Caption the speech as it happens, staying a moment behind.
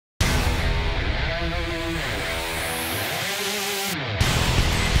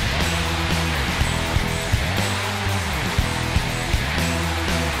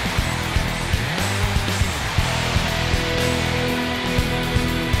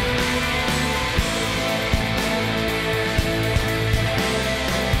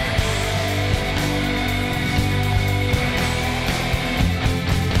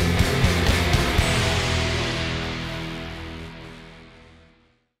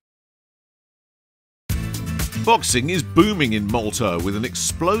Boxing is booming in Malta with an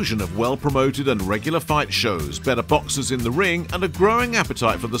explosion of well-promoted and regular fight shows, better boxers in the ring and a growing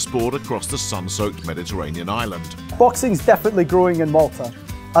appetite for the sport across the sun-soaked Mediterranean island. Boxing's definitely growing in Malta.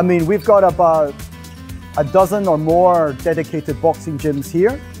 I mean, we've got about a dozen or more dedicated boxing gyms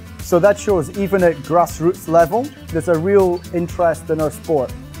here. So that shows even at grassroots level, there's a real interest in our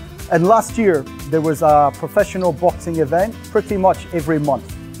sport. And last year, there was a professional boxing event pretty much every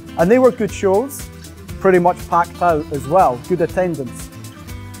month. And they were good shows, pretty much packed out as well, good attendance.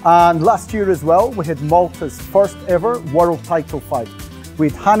 And last year as well, we had Malta's first ever world title fight. We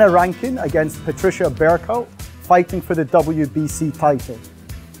had Hannah Rankin against Patricia Berkout fighting for the WBC title.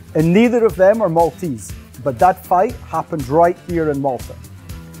 And neither of them are Maltese, but that fight happened right here in Malta.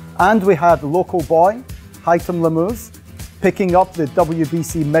 And we had local boy, Haitham Lamuz, picking up the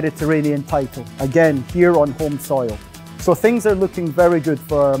WBC Mediterranean title, again here on home soil. So things are looking very good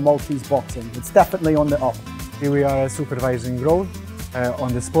for Maltese boxing. It's definitely on the up. Here we are a supervising role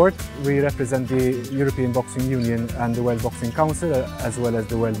on the sport. We represent the European Boxing Union and the World Boxing Council, as well as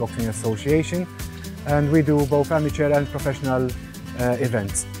the World Boxing Association. And we do both amateur and professional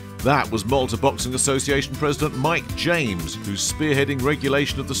events. That was Malta Boxing Association President Mike James, who's spearheading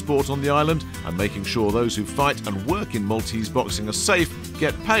regulation of the sport on the island and making sure those who fight and work in Maltese boxing are safe,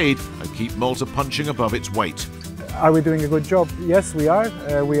 get paid and keep Malta punching above its weight. Are we doing a good job? Yes, we are.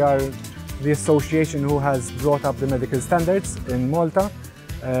 We are the association who has brought up the medical standards in Malta,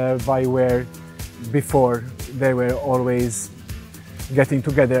 by where before they were always getting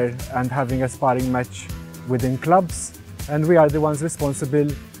together and having a sparring match within clubs. And we are the ones responsible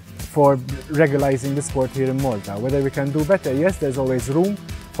for regularizing the sport here in Malta. Whether we can do better, yes, there's always room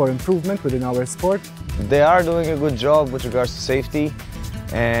for improvement within our sport. They are doing a good job with regards to safety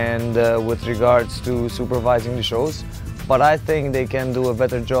and with regards to supervising the shows, but I think they can do a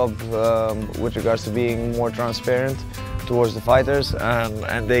better job with regards to being more transparent towards the fighters,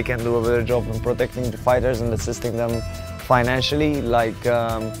 and they can do a better job in protecting the fighters and assisting them financially, like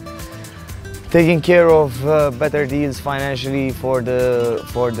taking care of better deals financially for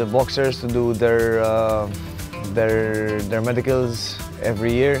the boxers to do their medicals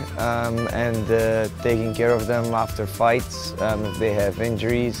every year, and taking care of them after fights if they have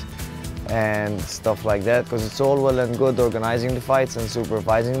injuries and stuff like that, because it's all well and good organizing the fights and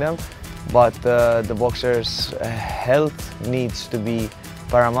supervising them, but the boxers' health needs to be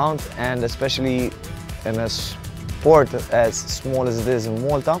paramount, and especially in a sport as small as it is in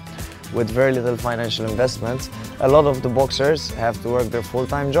Malta, with very little financial investments, a lot of the boxers have to work their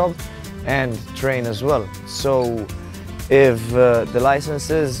full-time job and train as well. So if the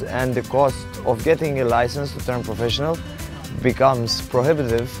licenses and the cost of getting a license to turn professional becomes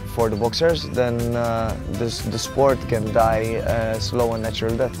prohibitive for the boxers, then the sport can die a slow and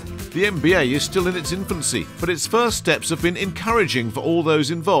natural death. The NBA is still in its infancy, but its first steps have been encouraging for all those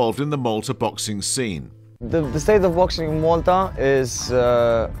involved in the Malta boxing scene. The state of boxing in Malta is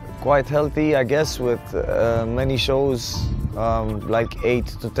quite healthy, I guess, with many shows, like 8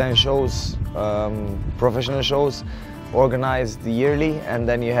 to 10 shows, professional shows, organized yearly, and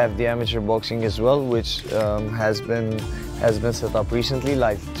then you have the amateur boxing as well, which has been set up recently,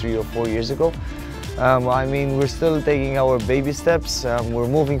 like 3 or 4 years ago. I mean, we're still taking our baby steps, we're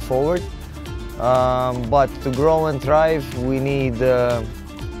moving forward, but to grow and thrive, we need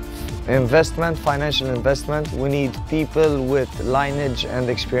investment, financial investment. We need people with lineage and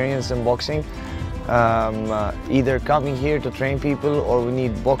experience in boxing, either coming here to train people, or we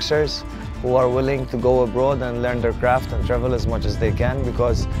need boxers who are willing to go abroad and learn their craft and travel as much as they can,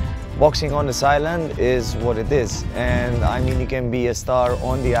 because boxing on this island is what it is. And I mean, you can be a star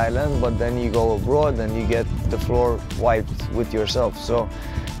on the island, but then you go abroad and you get the floor wiped with yourself. So,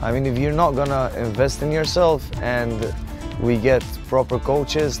 I mean, if you're not gonna invest in yourself and we get proper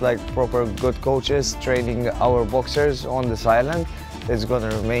coaches, like proper good coaches training our boxers on this island, it's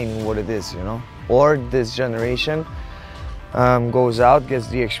gonna remain what it is, you know. Or this generation goes out, gets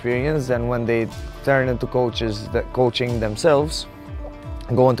the experience, and when they turn into coaches that coaching themselves,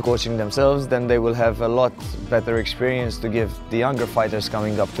 go into coaching themselves, then they will have a lot better experience to give the younger fighters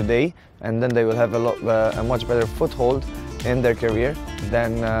coming up today, and then they will have a much better foothold in their career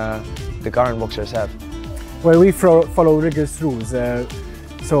than the current boxers have. Well, we follow rigorous rules.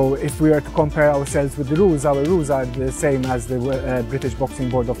 So if we are to compare ourselves with the rules, our rules are the same as the British Boxing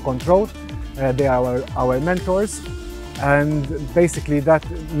Board of Control. They are our mentors, and basically that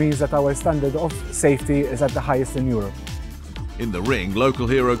means that our standard of safety is at the highest in Europe. In the ring, local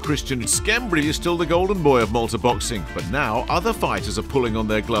hero Christian Schembri is still the golden boy of Malta boxing, but now other fighters are pulling on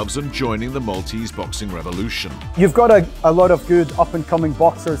their gloves and joining the Maltese boxing revolution. You've got a lot of good up-and-coming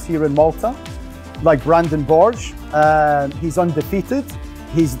boxers here in Malta. like Brandon Borg. He's undefeated.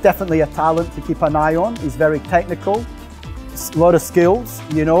 He's definitely a talent to keep an eye on. He's very technical, a lot of skills,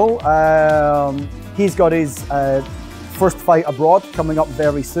 you know. He's got his first fight abroad coming up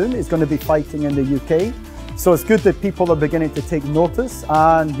very soon. He's going to be fighting in the UK. So it's good that people are beginning to take notice.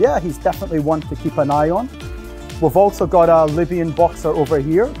 And yeah, he's definitely one to keep an eye on. We've also got a Libyan boxer over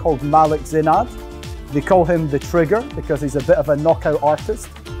here called Malik Zinad. They call him the Trigger because he's a bit of a knockout artist.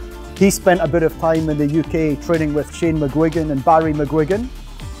 He spent a bit of time in the UK training with Shane McGuigan and Barry McGuigan,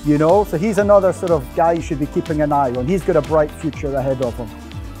 you know, so he's another sort of guy you should be keeping an eye on. He's got a bright future ahead of him.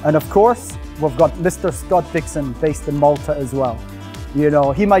 And of course, we've got Mr. Scott Dixon based in Malta as well. You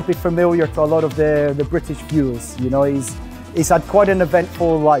know, he might be familiar to a lot of the British viewers. You know, he's had quite an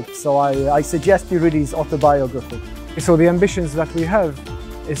eventful life, so I suggest you read his autobiography. So the ambitions that we have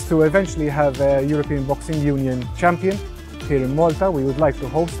is to eventually have a European Boxing Union champion here in Malta. We would like to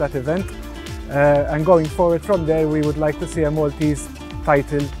host that event, and going forward from there, we would like to see a Maltese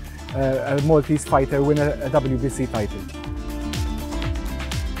title, a Maltese fighter win a WBC title.